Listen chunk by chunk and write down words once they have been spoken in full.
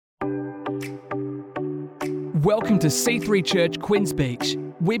Welcome to C3 Church, Queens Beach.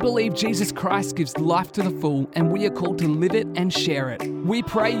 We believe Jesus Christ gives life to the full, and we are called to live it and share it. We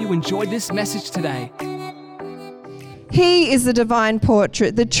pray you enjoyed this message today. He is the divine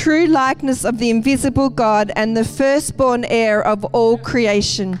portrait, the true likeness of the invisible God and the firstborn heir of all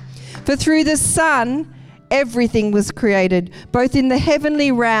creation. For through the Son, everything was created, both in the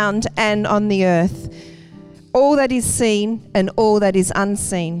heavenly realm and on the earth. All that is seen and all that is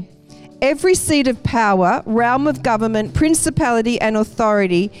unseen. Every seat of power, realm of government, principality and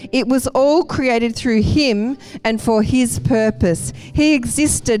authority, it was all created through him and for his purpose. He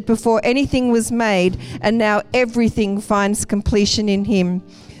existed before anything was made, and now everything finds completion in him.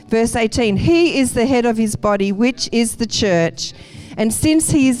 Verse 18, he is the head of his body, which is the church. And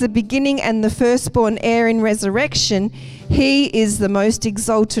since he is the beginning and the firstborn heir in resurrection, he is the most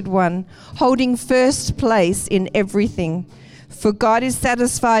exalted one, holding first place in everything. For God is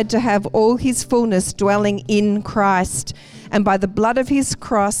satisfied to have all his fullness dwelling in Christ, and by the blood of his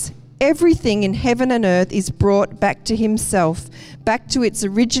cross, everything in heaven and earth is brought back to himself, back to its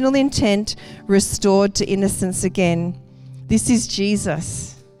original intent, restored to innocence again. This is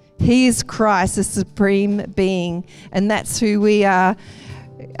Jesus. He is Christ, the supreme being, and that's who we are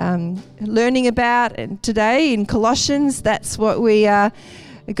learning about. And today in Colossians, that's what we are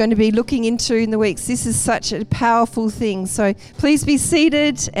going to be looking into in the weeks. This is such a powerful thing. So please be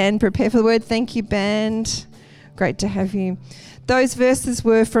seated and prepare for the word. Thank you, band. Great to have you. Those verses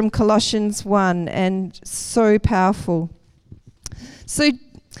were from Colossians 1 and so powerful. So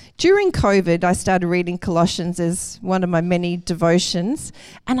during COVID, I started reading Colossians as one of my many devotions,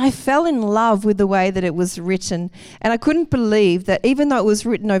 and I fell in love with the way that it was written. And I couldn't believe that even though it was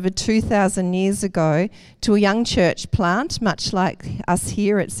written over 2,000 years ago to a young church plant, much like us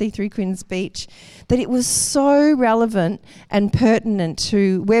here at C3 Queens Beach, that it was so relevant and pertinent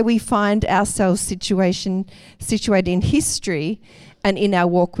to where we find ourselves situated in history and in our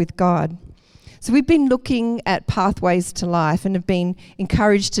walk with God. So we've been looking at pathways to life and have been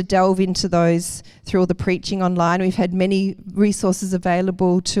encouraged to delve into those through all the preaching online. We've had many resources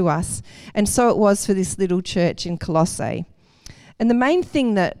available to us. And so it was for this little church in Colossae. And the main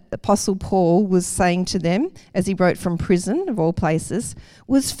thing that Apostle Paul was saying to them, as he wrote from prison, of all places,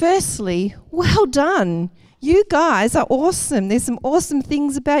 was firstly, well done. You guys are awesome. There's some awesome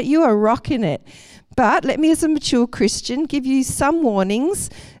things about you. Are rocking it. But let me, as a mature Christian, give you some warnings,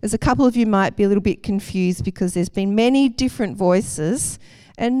 as a couple of you might be a little bit confused because there's been many different voices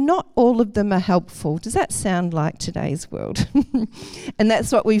and not all of them are helpful. Does that sound like today's world? And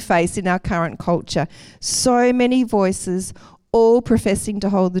that's what we face in our current culture. So many voices, all professing to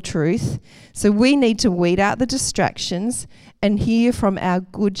hold the truth. So we need to weed out the distractions and hear from our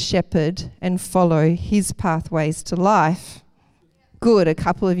good shepherd and follow his pathways to life. Good, a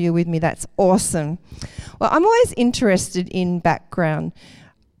couple of you with me, that's awesome. Well, I'm always interested in background.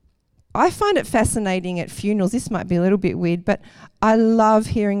 I find it fascinating at funerals. This might be a little bit weird, but I love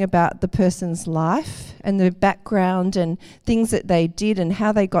hearing about the person's life and the background and things that they did and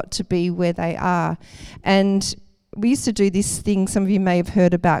how they got to be where they are. And we used to do this thing some of you may have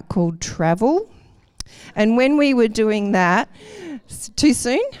heard about called travel. And when we were doing that, too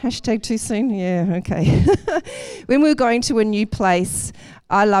soon? Hashtag too soon? Yeah, okay. When we were going to a new place,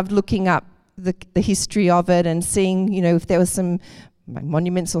 I loved looking up the history of it and seeing, if there were some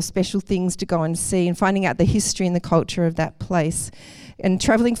monuments or special things to go and see and finding out the history and the culture of that place. And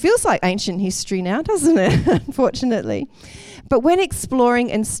travelling feels like ancient history now, doesn't it? Unfortunately. But when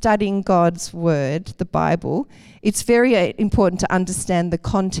exploring and studying God's word, the Bible, it's very important to understand the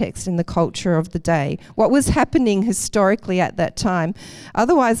context and the culture of the day, what was happening historically at that time.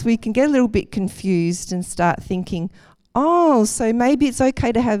 Otherwise, we can get a little bit confused and start thinking, oh, so maybe it's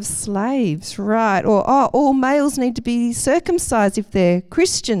okay to have slaves, right? Or, oh, all males need to be circumcised if they're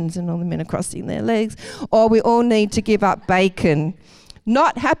Christians and all the men are crossing their legs. Or we all need to give up bacon.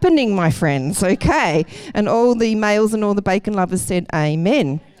 Not happening, my friends, okay? And all the males and all the bacon lovers said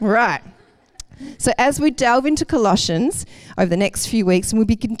amen. Right. So as we delve into Colossians over the next few weeks, and we'll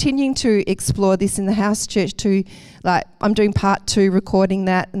be continuing to explore this in the house church too, I'm doing part 2 recording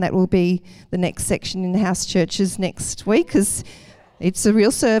that, and that will be the next section in the house churches next week because it's a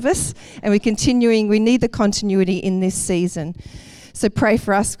real service, and we need the continuity in this season. So pray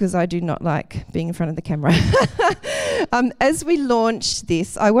for us because I do not like being in front of the camera. As we launch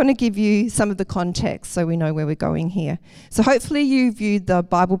this, I want to give you some of the context so we know where we're going here. So hopefully you viewed the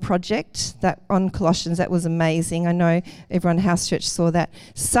Bible project that on Colossians. That was amazing. I know everyone in House Church saw that.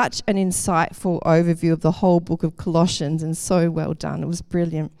 Such an insightful overview of the whole book of Colossians, and so well done. It was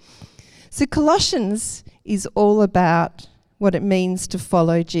brilliant. So Colossians is all about what it means to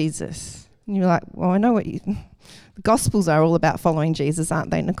follow Jesus. And you're like, well, I know what the Gospels are all about following Jesus,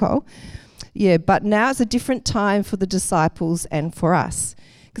 aren't they, Nicole? Yeah, but now it's a different time for the disciples and for us.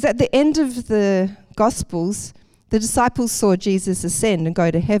 Because at the end of the Gospels, the disciples saw Jesus ascend and go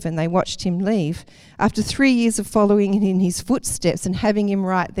to heaven. They watched him leave. After 3 years of following in his footsteps and having him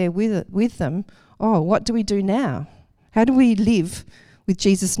right there with them, what do we do now? How do we live with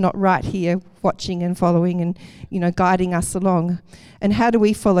Jesus not right here watching and following and, guiding us along? And how do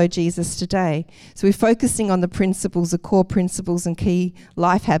we follow Jesus today? So we're focusing on the principles, the core principles and key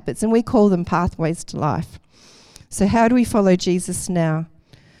life habits, and we call them pathways to life. So how do we follow Jesus now?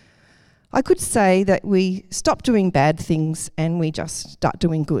 I could say that we stop doing bad things and we just start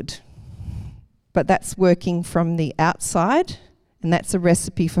doing good. But that's working from the outside, and that's a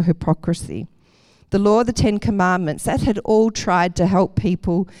recipe for hypocrisy. The law, the 10 Commandments, that had all tried to help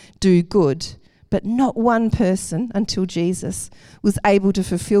people do good, but not one person, until Jesus, was able to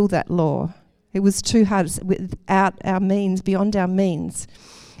fulfill that law. It was too hard, without our means, beyond our means.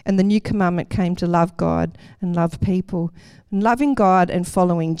 And the new commandment came to love God and love people. And loving God and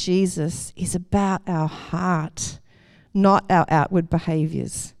following Jesus is about our heart, not our outward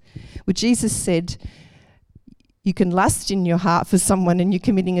behaviours. Well, Jesus said, you can lust in your heart for someone and you're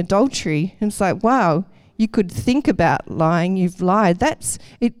committing adultery. And it's like, wow, you could think about lying, you've lied.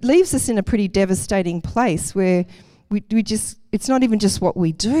 It leaves us in a pretty devastating place where we it's not even just what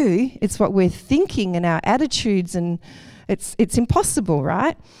we do, it's what we're thinking and our attitudes, and it's impossible,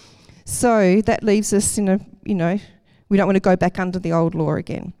 right? So that leaves us in we don't want to go back under the old law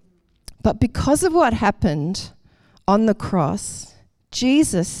again. But because of what happened on the cross,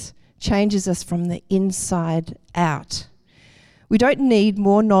 Jesus changes us from the inside out. We don't need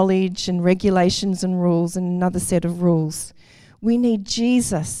more knowledge and regulations and rules and another set of rules. We need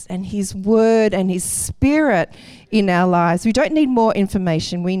Jesus and his word and his spirit in our lives. We don't need more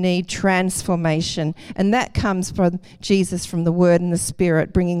information. We need transformation. And that comes from Jesus, from the word and the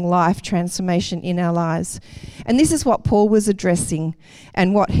spirit, bringing life transformation in our lives. And this is what Paul was addressing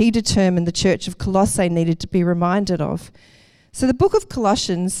and what he determined the church of Colossae needed to be reminded of. So the book of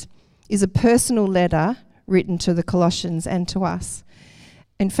Colossians is a personal letter written to the Colossians and to us.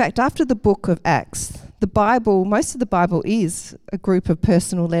 In fact, after the book of Acts, the Bible, most of the Bible is a group of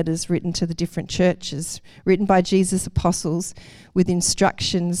personal letters written to the different churches, written by Jesus' apostles with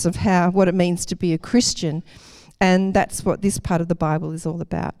instructions of what it means to be a Christian. And that's what this part of the Bible is all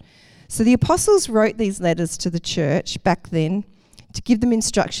about. So the apostles wrote these letters to the church back then to give them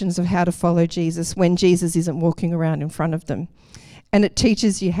instructions of how to follow Jesus when Jesus isn't walking around in front of them. And it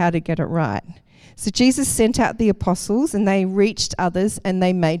teaches you how to get it right. So Jesus sent out the apostles and they reached others and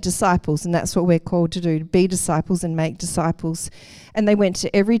they made disciples, and that's what we're called to do, to be disciples and make disciples. And they went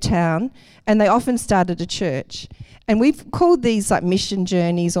to every town and they often started a church. And we've called these like mission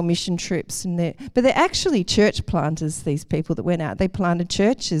journeys or mission trips, but they're actually church planters, these people that went out. They planted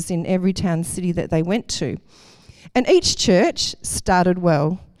churches in every town, city that they went to. And each church started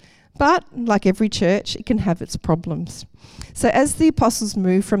well, but like every church, it can have its problems. So as the apostles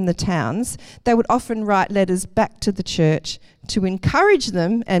moved from the towns, they would often write letters back to the church to encourage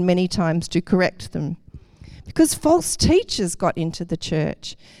them and many times to correct them. Because false teachers got into the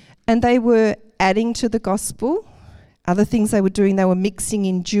church and they were adding to the gospel. Other things they were doing, they were mixing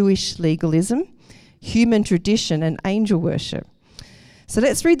in Jewish legalism, human tradition and angel worship. So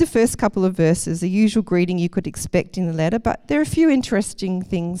let's read the first couple of verses, the usual greeting you could expect in the letter, but there are a few interesting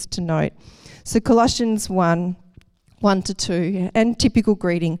things to note. So Colossians 1:1-2, and typical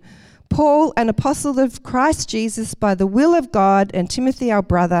greeting. Paul, an apostle of Christ Jesus by the will of God, and Timothy our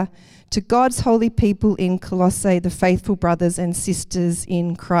brother, to God's holy people in Colossae, the faithful brothers and sisters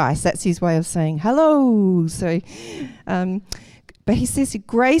in Christ. That's his way of saying hello. So, but he says,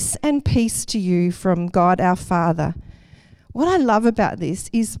 grace and peace to you from God our Father. What I love about this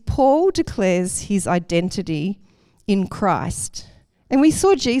is Paul declares his identity in Christ. And we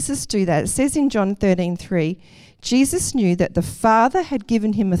saw Jesus do that. It says in John 13:3, Jesus knew that the Father had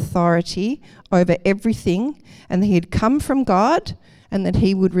given him authority over everything and that he had come from God and that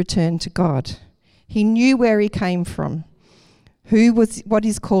he would return to God. He knew where he came from, what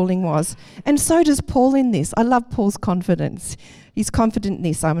his calling was. And so does Paul in this. I love Paul's confidence. He's confident in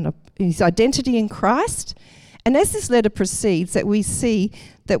this, his identity in Christ. And as this letter proceeds, that we see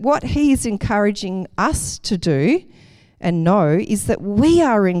that what he is encouraging us to do and know is that we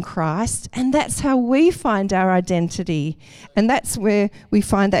are in Christ, and that's how we find our identity. And that's where we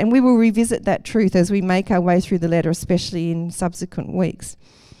find that. And we will revisit that truth as we make our way through the letter, especially in subsequent weeks.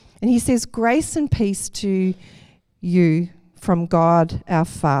 And he says, grace and peace to you from God our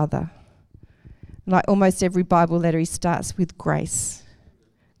Father. Like almost every Bible letter, he starts with grace.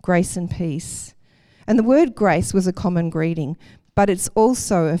 grace and peace. And the word grace was a common greeting, but it's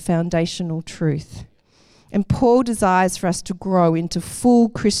also a foundational truth. And Paul desires for us to grow into full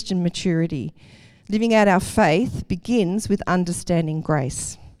Christian maturity. Living out our faith begins with understanding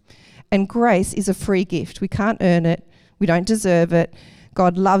grace. And grace is a free gift. We can't earn it. We don't deserve it.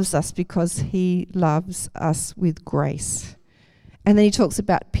 God loves us because he loves us with grace. And then he talks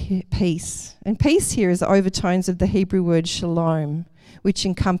about peace. And peace here is the overtones of the Hebrew word shalom, which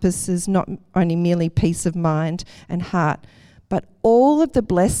encompasses not only merely peace of mind and heart, but all of the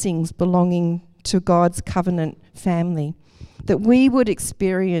blessings belonging to God's covenant family, that we would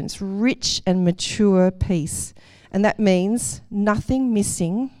experience rich and mature peace. And that means nothing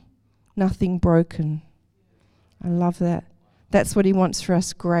missing, nothing broken. I love that. That's what he wants for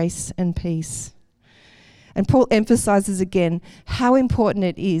us, grace and peace. And Paul emphasizes again how important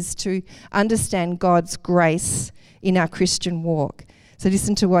it is to understand God's grace in our Christian walk. So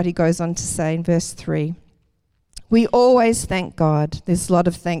listen to what he goes on to say in verse 3. We always thank God. There's a lot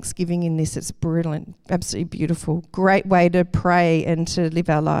of thanksgiving in this. It's brilliant, absolutely beautiful. Great way to pray and to live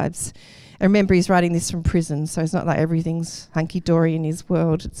our lives. And remember, he's writing this from prison, so it's not like everything's hunky-dory in his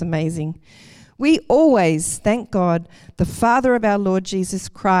world. It's amazing. We always thank God, the Father of our Lord Jesus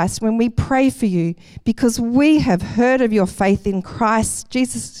Christ, when we pray for you, because we have heard of your faith in Christ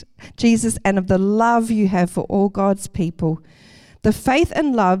Jesus, and of the love you have for all God's people. The faith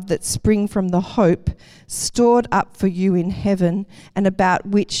and love that spring from the hope stored up for you in heaven, and about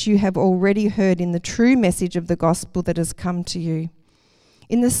which you have already heard in the true message of the gospel that has come to you.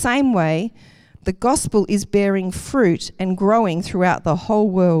 In the same way, the gospel is bearing fruit and growing throughout the whole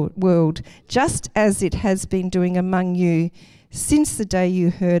world, just as it has been doing among you since the day you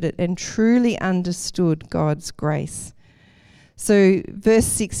heard it and truly understood God's grace. So verse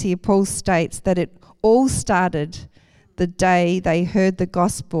 6 here, Paul states that it all started the day they heard the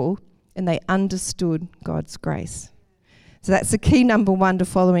gospel and they understood God's grace. So that's the key number one to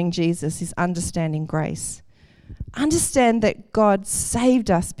following Jesus, is understanding grace. Understand that God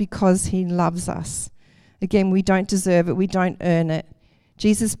saved us because he loves us. Again, we don't deserve it. We don't earn it.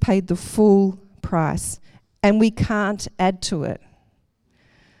 Jesus paid the full price, and we can't add to it.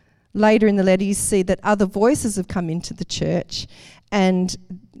 Later in the letter, you see that other voices have come into the church, and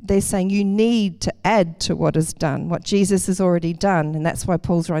they're saying you need to add to what is done, what Jesus has already done. And that's why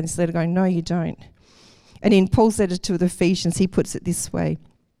Paul's writing this letter going, no, you don't. And in Paul's letter to the Ephesians, he puts it this way.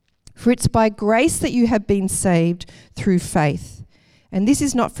 For it's by grace that you have been saved through faith. And this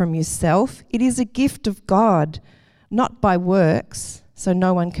is not from yourself. It is a gift of God, not by works, so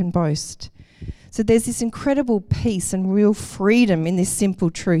no one can boast. So there's this incredible peace and real freedom in this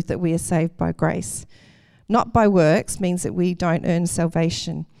simple truth that we are saved by grace. Not by works means that we don't earn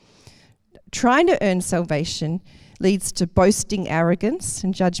salvation. Trying to earn salvation leads to boasting, arrogance,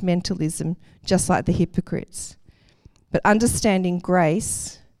 and judgmentalism, just like the hypocrites. But understanding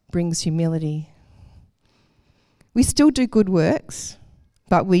grace brings humility. We still do good works,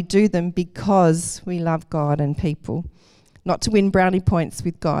 but we do them because we love God and people, not to win brownie points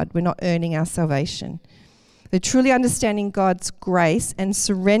with God. We're not earning our salvation. The truly understanding God's grace and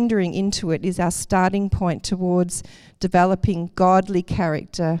surrendering into it is our starting point towards developing godly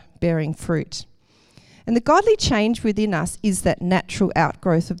character, bearing fruit. And the godly change within us is that natural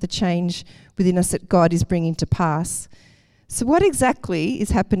outgrowth of the change within us that God is bringing to pass. So what exactly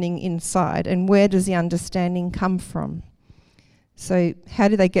is happening inside, and where does the understanding come from? So how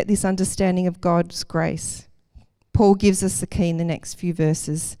do they get this understanding of God's grace? Paul gives us the key in the next few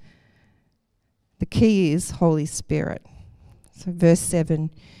verses. The key is Holy Spirit. So verse 7,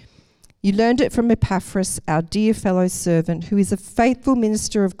 you learned it from Epaphras, our dear fellow servant, who is a faithful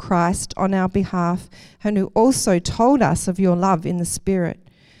minister of Christ on our behalf, and who also told us of your love in the Spirit.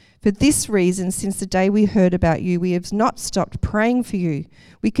 For this reason, since the day we heard about you, we have not stopped praying for you.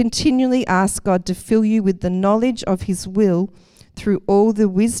 We continually ask God to fill you with the knowledge of his will through all the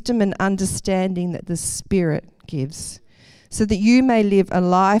wisdom and understanding that the Spirit gives, so that you may live a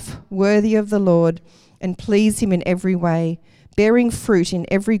life worthy of the Lord and please him in every way, bearing fruit in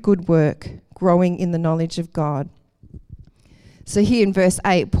every good work, growing in the knowledge of God. So here in verse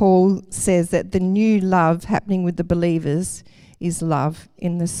 8, Paul says that the new love happening with the believers is love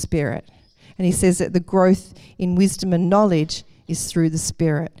in the Spirit. And he says that the growth in wisdom and knowledge is through the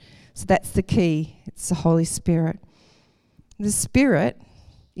Spirit. So that's the key. It's the Holy Spirit. The Spirit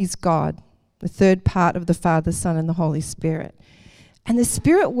is God, the third part of the Father, Son, and the Holy Spirit. And the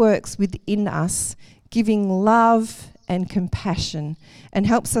Spirit works within us, giving love and compassion, and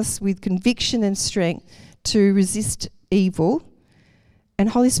helps us with conviction and strength to resist evil. And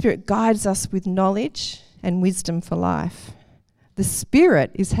Holy Spirit guides us with knowledge and wisdom for life. The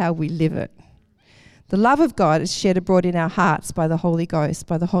Spirit is how we live it. The love of God is shed abroad in our hearts by the Holy Ghost,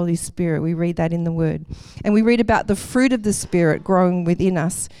 by the Holy Spirit. We read that in the Word. And we read about the fruit of the Spirit growing within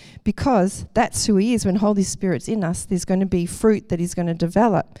us, because that's who He is. When Holy Spirit's in us, there's going to be fruit that He's going to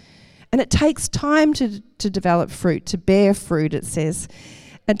develop. And it takes time to develop fruit, to bear fruit, it says.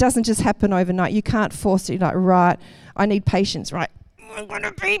 It doesn't just happen overnight. You can't force it. You're like, right, I need patience, right? I'm going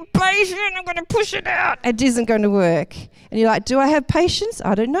to be patient. I'm going to push it out. It isn't going to work. And you're like, do I have patience?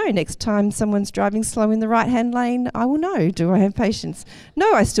 I don't know. Next time someone's driving slow in the right-hand lane, I will know. Do I have patience?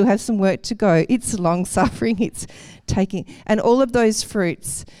 No, I still have some work to go. It's long-suffering. It's taking... And all of those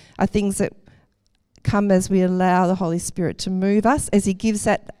fruits are things that come as we allow the Holy Spirit to move us, as He gives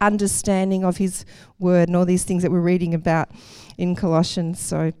that understanding of His Word and all these things that we're reading about in Colossians.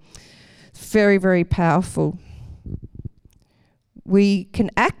 So very, very powerful. We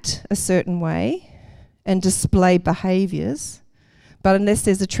can act a certain way and display behaviours, but unless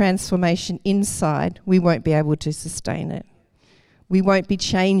there's a transformation inside, we won't be able to sustain it. We won't be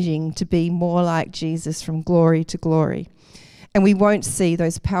changing to be more like Jesus from glory to glory. And we won't see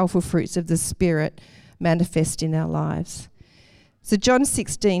those powerful fruits of the Spirit manifest in our lives. So John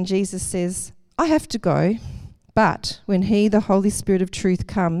 16, Jesus says, I have to go, but when He, the Holy Spirit of truth,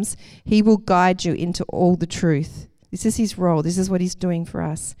 comes, He will guide you into all the truth. This is His role. This is what He's doing for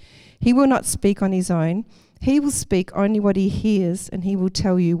us. He will not speak on His own. He will speak only what He hears, and He will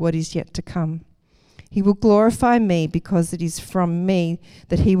tell you what is yet to come. He will glorify me, because it is from me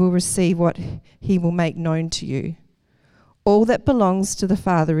that He will receive what He will make known to you. All that belongs to the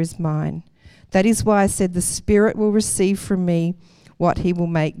Father is mine. That is why I said the Spirit will receive from me what He will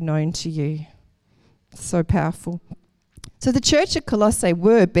make known to you. So powerful. So the church at Colossae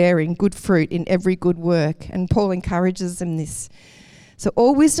were bearing good fruit in every good work, and Paul encourages them this. So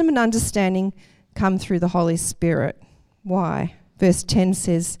all wisdom and understanding come through the Holy Spirit. Why? Verse 10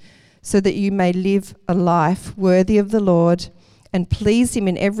 says, so that you may live a life worthy of the Lord and please Him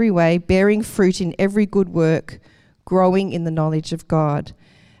in every way, bearing fruit in every good work, growing in the knowledge of God.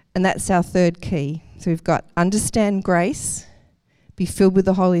 And that's our third key. So we've got understand grace, be filled with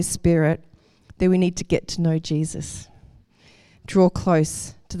the Holy Spirit. Then we need to get to know Jesus. Draw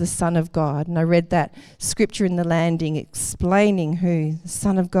close to the Son of God. And I read that scripture in the landing explaining who the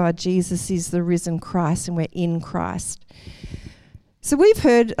Son of God, Jesus, is the risen Christ, and we're in Christ. So we've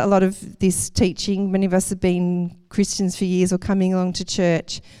heard a lot of this teaching. Many of us have been Christians for years or coming along to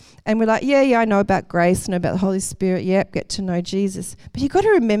church. And we're like, yeah, I know about grace, know about the Holy Spirit. Yep, get to know Jesus. But you've got to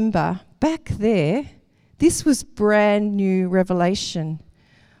remember, back there, this was brand new revelation.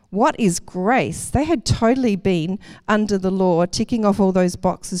 What is grace? They had totally been under the law, ticking off all those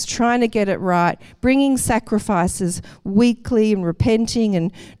boxes, trying to get it right, bringing sacrifices weekly and repenting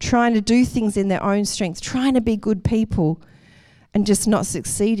and trying to do things in their own strength, trying to be good people and just not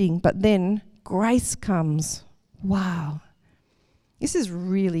succeeding. But then grace comes. Wow. This is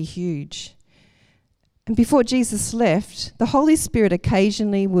really huge. And before Jesus left, the Holy Spirit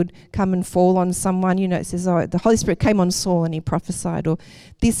occasionally would come and fall on someone. You know, it says, oh, the Holy Spirit came on Saul and he prophesied, or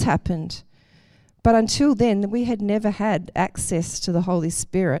this happened. But until then, we had never had access to the Holy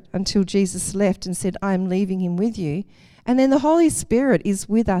Spirit until Jesus left and said, I am leaving Him with you. And then the Holy Spirit is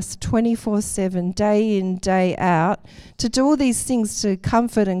with us 24/7, day in, day out, to do all these things, to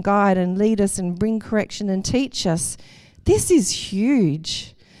comfort and guide and lead us and bring correction and teach us. This is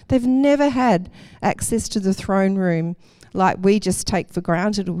huge. They've never had access to the throne room like we just take for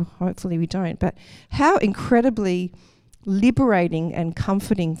granted, or hopefully we don't. But how incredibly liberating and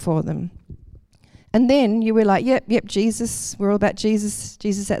comforting for them. And then you were like, yep, Jesus, we're all about Jesus,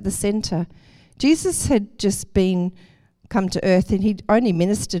 Jesus at the centre. Jesus had just come to earth, and he'd only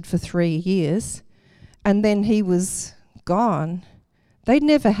ministered for 3 years, and then He was gone. They'd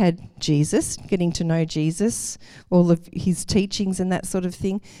never had Jesus, getting to know Jesus, all of His teachings and that sort of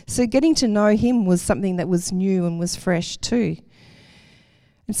thing. So getting to know Him was something that was new and was fresh too.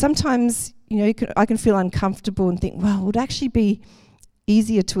 And sometimes, I can feel uncomfortable and think, well, it would actually be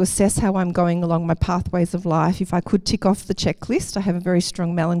easier to assess how I'm going along my pathways of life if I could tick off the checklist. I have a very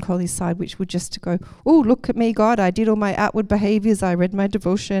strong melancholy side, which would just to go, oh, look at me, God, I did all my outward behaviours, I read my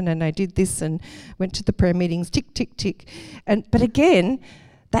devotion and I did this and went to the prayer meetings, tick, tick, tick. But again,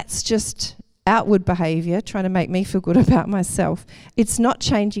 that's just outward behaviour, trying to make me feel good about myself. It's not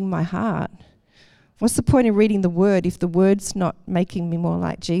changing my heart. What's the point in reading the Word if the Word's not making me more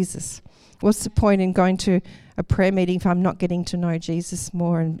like Jesus? What's the point in going to a prayer meeting if I'm not getting to know Jesus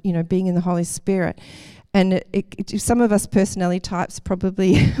more and, being in the Holy Spirit? And some of us personality types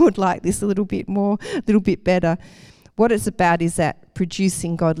probably would like this a little bit more, a little bit better. What it's about is that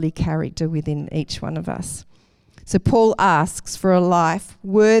producing godly character within each one of us. So Paul asks for a life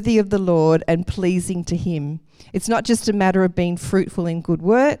worthy of the Lord and pleasing to him. It's not just a matter of being fruitful in good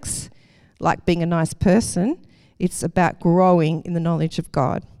works, like being a nice person. It's about growing in the knowledge of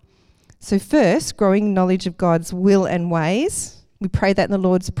God. So first, growing in knowledge of God's will and ways. We pray that in the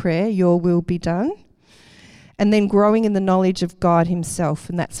Lord's Prayer, your will be done. And then growing in the knowledge of God himself,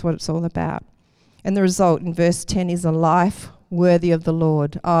 and that's what it's all about. And the result in verse 10 is a life worthy of the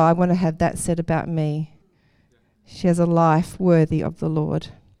Lord. Oh, I want to have that said about me. She has a life worthy of the Lord.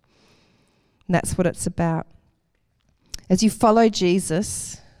 And that's what it's about. As you follow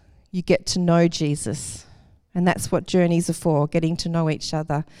Jesus, you get to know Jesus. And that's what journeys are for, getting to know each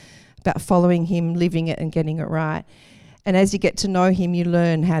other, about following him, living it and getting it right. And as you get to know him, you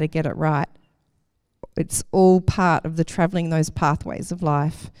learn how to get it right. It's all part of the travelling those pathways of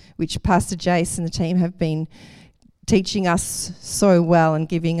life, which Pastor Jace and the team have been teaching us so well and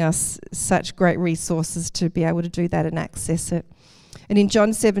giving us such great resources to be able to do that and access it. And in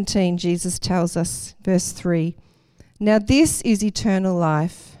John 17, Jesus tells us, verse 3, "Now this is eternal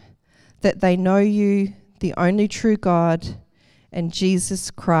life, that they know you, the only true God, and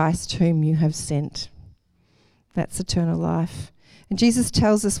Jesus Christ whom you have sent." That's eternal life. And Jesus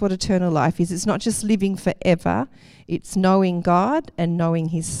tells us what eternal life is. It's not just living forever, it's knowing God and knowing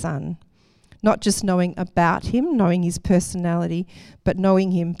his Son. Not just knowing about him, knowing his personality, but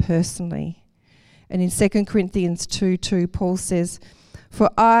knowing him personally. And in 2 Corinthians 2:2, Paul says,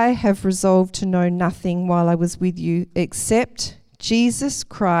 "For I have resolved to know nothing while I was with you except Jesus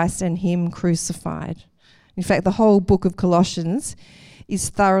Christ and him crucified." In fact, the whole book of Colossians is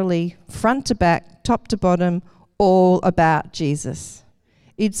thoroughly, front to back, top to bottom, all about Jesus.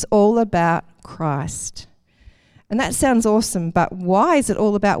 It's all about Christ. And that sounds awesome, but why is it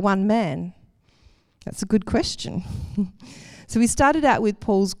all about one man? That's a good question. So we started out with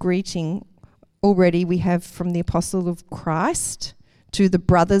Paul's greeting already. We have from the Apostle of Christ to the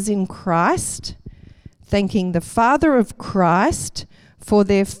brothers in Christ, thanking the Father of Christ for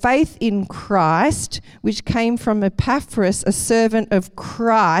their faith in Christ, which came from Epaphras, a servant of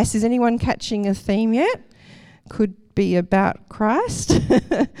Christ. Is anyone catching a theme yet? Could be about Christ.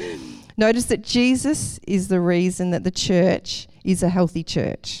 Notice that Jesus is the reason that the church is a healthy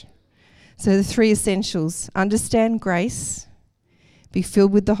church. So the three essentials: understand grace, be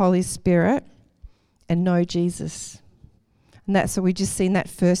filled with the Holy Spirit, and know Jesus. And that's what we just see in that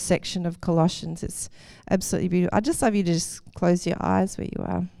first section of Colossians. It's absolutely beautiful. I'd just love you to just close your eyes where you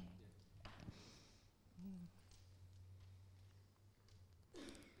are.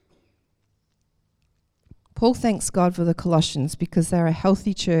 Paul thanks God for the Colossians because they're a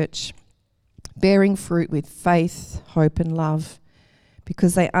healthy church, bearing fruit with faith, hope and love,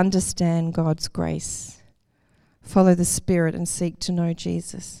 because they understand God's grace, follow the Spirit and seek to know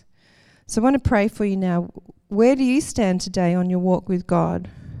Jesus. So I want to pray for you now. Where do you stand today on your walk with God?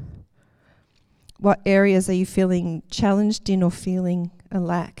 What areas are you feeling challenged in or feeling a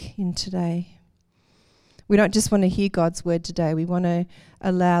lack in today? We don't just want to hear God's word today. We want to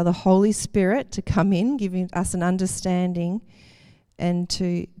allow the Holy Spirit to come in, giving us an understanding and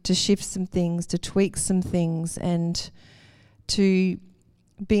to shift some things, to tweak some things, and to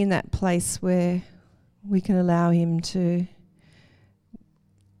be in that place where we can allow him to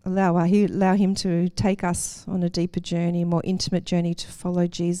take us on a deeper journey, a more intimate journey to follow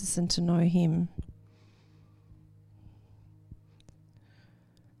Jesus and to know him.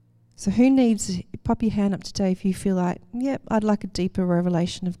 So who needs, pop your hand up today if you feel like, yep, I'd like a deeper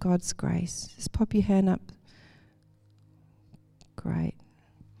revelation of God's grace. Just pop your hand up. Great.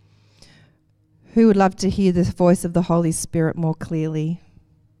 Who would love to hear the voice of the Holy Spirit more clearly?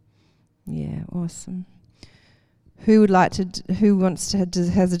 Yeah, awesome. Who has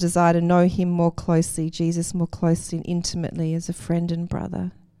a desire to know him more closely, Jesus more closely and intimately as a friend and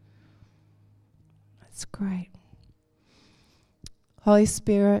brother? That's great. Holy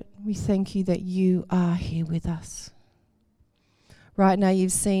Spirit, we thank you that you are here with us. Right now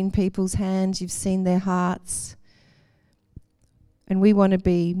you've seen people's hands, you've seen their hearts, and we want to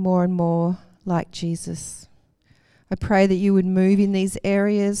be more and more like Jesus. I pray that you would move in these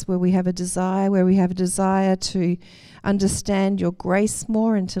areas where we have a desire to understand your grace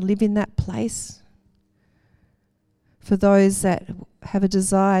more and to live in that place. For those that have a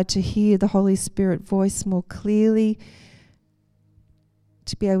desire to hear the Holy Spirit voice more clearly,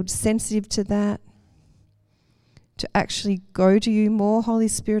 to be able to be sensitive to that, to actually go to you more, Holy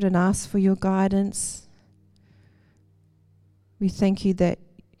Spirit, and ask for your guidance. We thank you that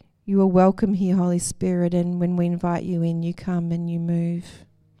you are welcome here, Holy Spirit, and when we invite you in, you come and you move.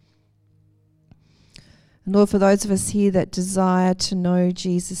 And Lord, for those of us here that desire to know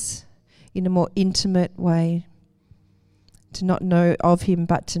Jesus in a more intimate way, to not know of him,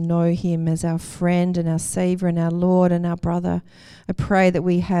 but to know him as our friend and our Saviour and our Lord and our brother. I pray that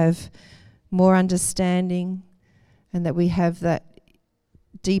we have more understanding and that we have that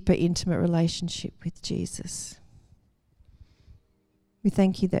deeper, intimate relationship with Jesus. We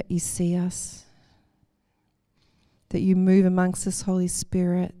thank you that you see us, that you move amongst us, Holy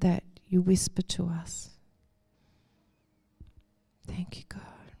Spirit, that you whisper to us. Thank you, God.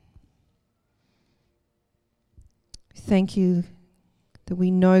 Thank you that we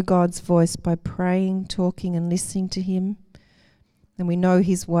know God's voice by praying, talking and listening to him. And we know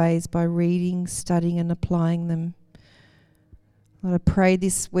his ways by reading, studying and applying them. Lord, I pray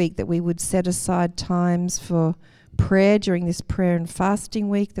this week that we would set aside times for prayer during this prayer and fasting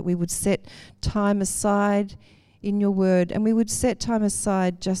week, that we would set time aside in your word, and we would set time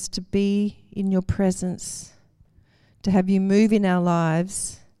aside just to be in your presence, to have you move in our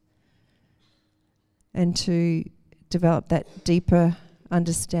lives and to develop that deeper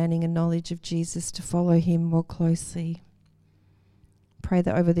understanding and knowledge of Jesus, to follow him more closely. Pray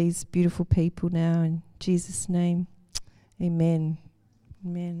that over these beautiful people now in Jesus' name. Amen.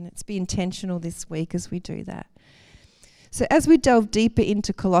 Amen. Let's be intentional this week as we do that. So as we delve deeper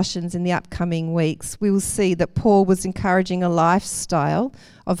into Colossians in the upcoming weeks, we will see that Paul was encouraging a lifestyle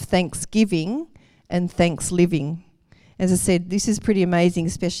of thanksgiving and thanks living. As I said, this is pretty amazing,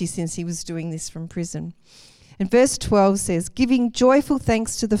 especially since he was doing this from prison. And verse 12 says, giving joyful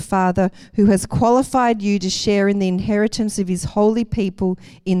thanks to the Father who has qualified you to share in the inheritance of his holy people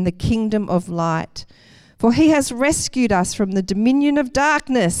in the kingdom of light. For he has rescued us from the dominion of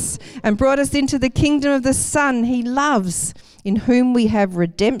darkness and brought us into the kingdom of the Son he loves, in whom we have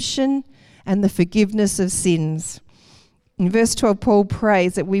redemption and the forgiveness of sins. In verse 12, Paul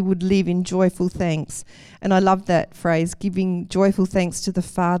prays that we would live in joyful thanks. And I love that phrase, giving joyful thanks to the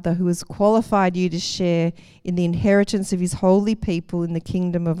Father who has qualified you to share in the inheritance of his holy people in the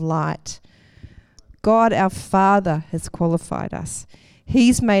kingdom of light. God, our Father, has qualified us.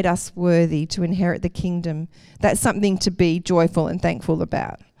 He's made us worthy to inherit the kingdom. That's something to be joyful and thankful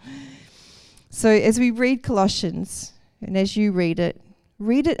about. So as we read Colossians, and as you read it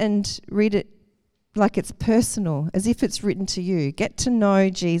like it's personal, as if it's written to you. Get to know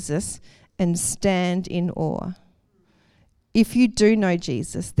Jesus and stand in awe. If you do know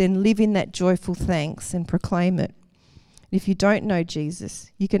Jesus, then live in that joyful thanks and proclaim it. If you don't know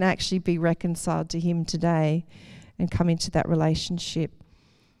Jesus, you can actually be reconciled to him today and come into that relationship.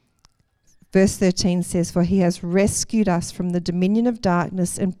 Verse 13 says, for he has rescued us from the dominion of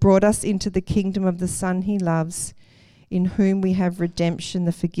darkness and brought us into the kingdom of the Son he loves, in whom we have redemption,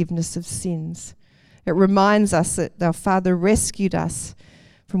 the forgiveness of sins. It reminds us that our Father rescued us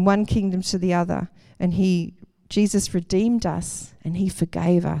from one kingdom to the other, and Jesus redeemed us and he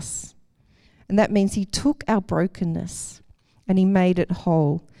forgave us. And that means he took our brokenness and he made it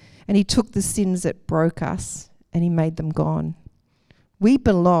whole, and he took the sins that broke us and he made them gone. We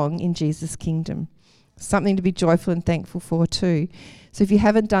belong in Jesus' kingdom. Something to be joyful and thankful for too. So if you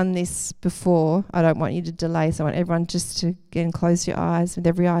haven't done this before, I don't want you to delay, so I want everyone just to again close your eyes with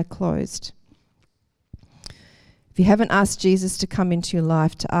every eye closed. If you haven't asked Jesus to come into your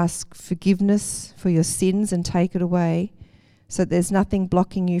life, to ask forgiveness for your sins and take it away, so that there's nothing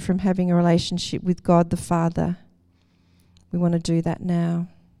blocking you from having a relationship with God the Father, we want to do that now.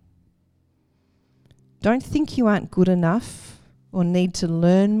 Don't think you aren't good enough or need to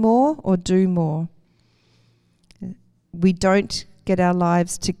learn more or do more. We don't get our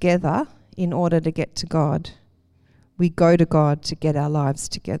lives together in order to get to God. We go to God to get our lives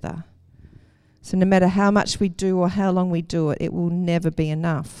together. So no matter how much we do or how long we do it, it will never be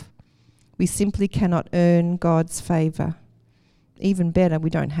enough. We simply cannot earn God's favour. Even better, we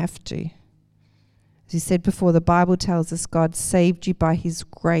don't have to. As you said before, the Bible tells us God saved you by his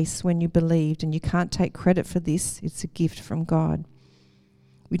grace when you believed, and you can't take credit for this. It's a gift from God.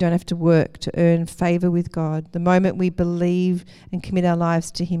 We don't have to work to earn favour with God. The moment we believe and commit our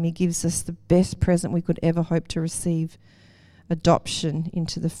lives to him, he gives us the best present we could ever hope to receive: adoption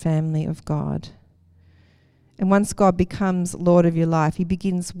into the family of God. And once God becomes Lord of your life, he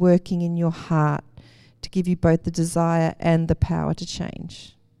begins working in your heart to give you both the desire and the power to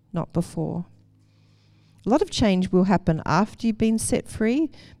change, not before. A lot of change will happen after you've been set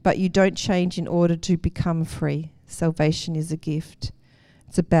free, but you don't change in order to become free. Salvation is a gift.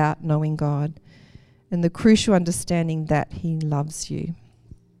 It's about knowing God and the crucial understanding that he loves you.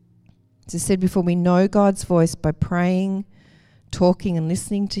 As I said before, we know God's voice by praying, talking and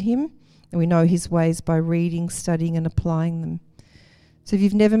listening to him, and we know his ways by reading, studying and applying them. So if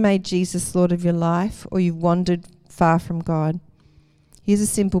you've never made Jesus Lord of your life, or you've wandered far from God, here's a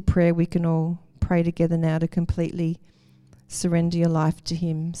simple prayer we can all pray together now to completely surrender your life to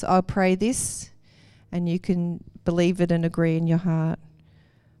Him. So I'll pray this and you can believe it and agree in your heart.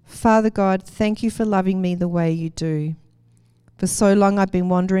 Father God, thank you for loving me the way you do. For so long I've been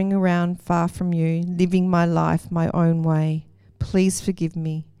wandering around far from you, living my life my own way. Please forgive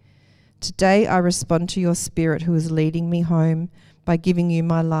me. Today I respond to your Spirit who is leading me home by giving you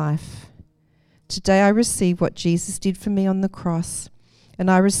my life. Today I receive what Jesus did for me on the cross,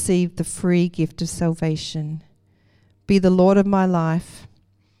 and I receive the free gift of salvation. Be the Lord of my life.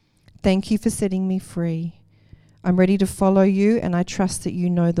 Thank you for setting me free. I'm ready to follow you, and I trust that you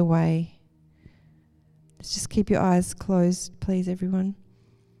know the way. Let's just keep your eyes closed, please, everyone.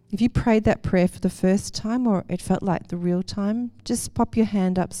 If you prayed that prayer for the first time or it felt like the real time, just pop your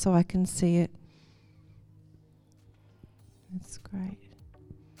hand up so I can see it. That's great.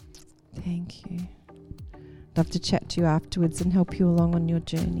 Thank you. Love to chat to you afterwards and help you along on your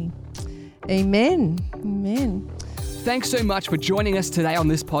journey. Amen. Amen. Thanks so much for joining us today on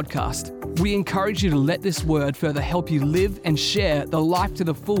this podcast. We encourage you to let this word further help you live and share the life to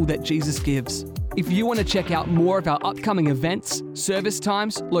the full that Jesus gives. If you want to check out more of our upcoming events, service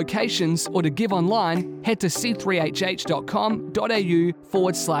times, locations, or to give online, head to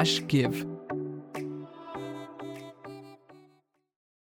c3hh.com.au/give.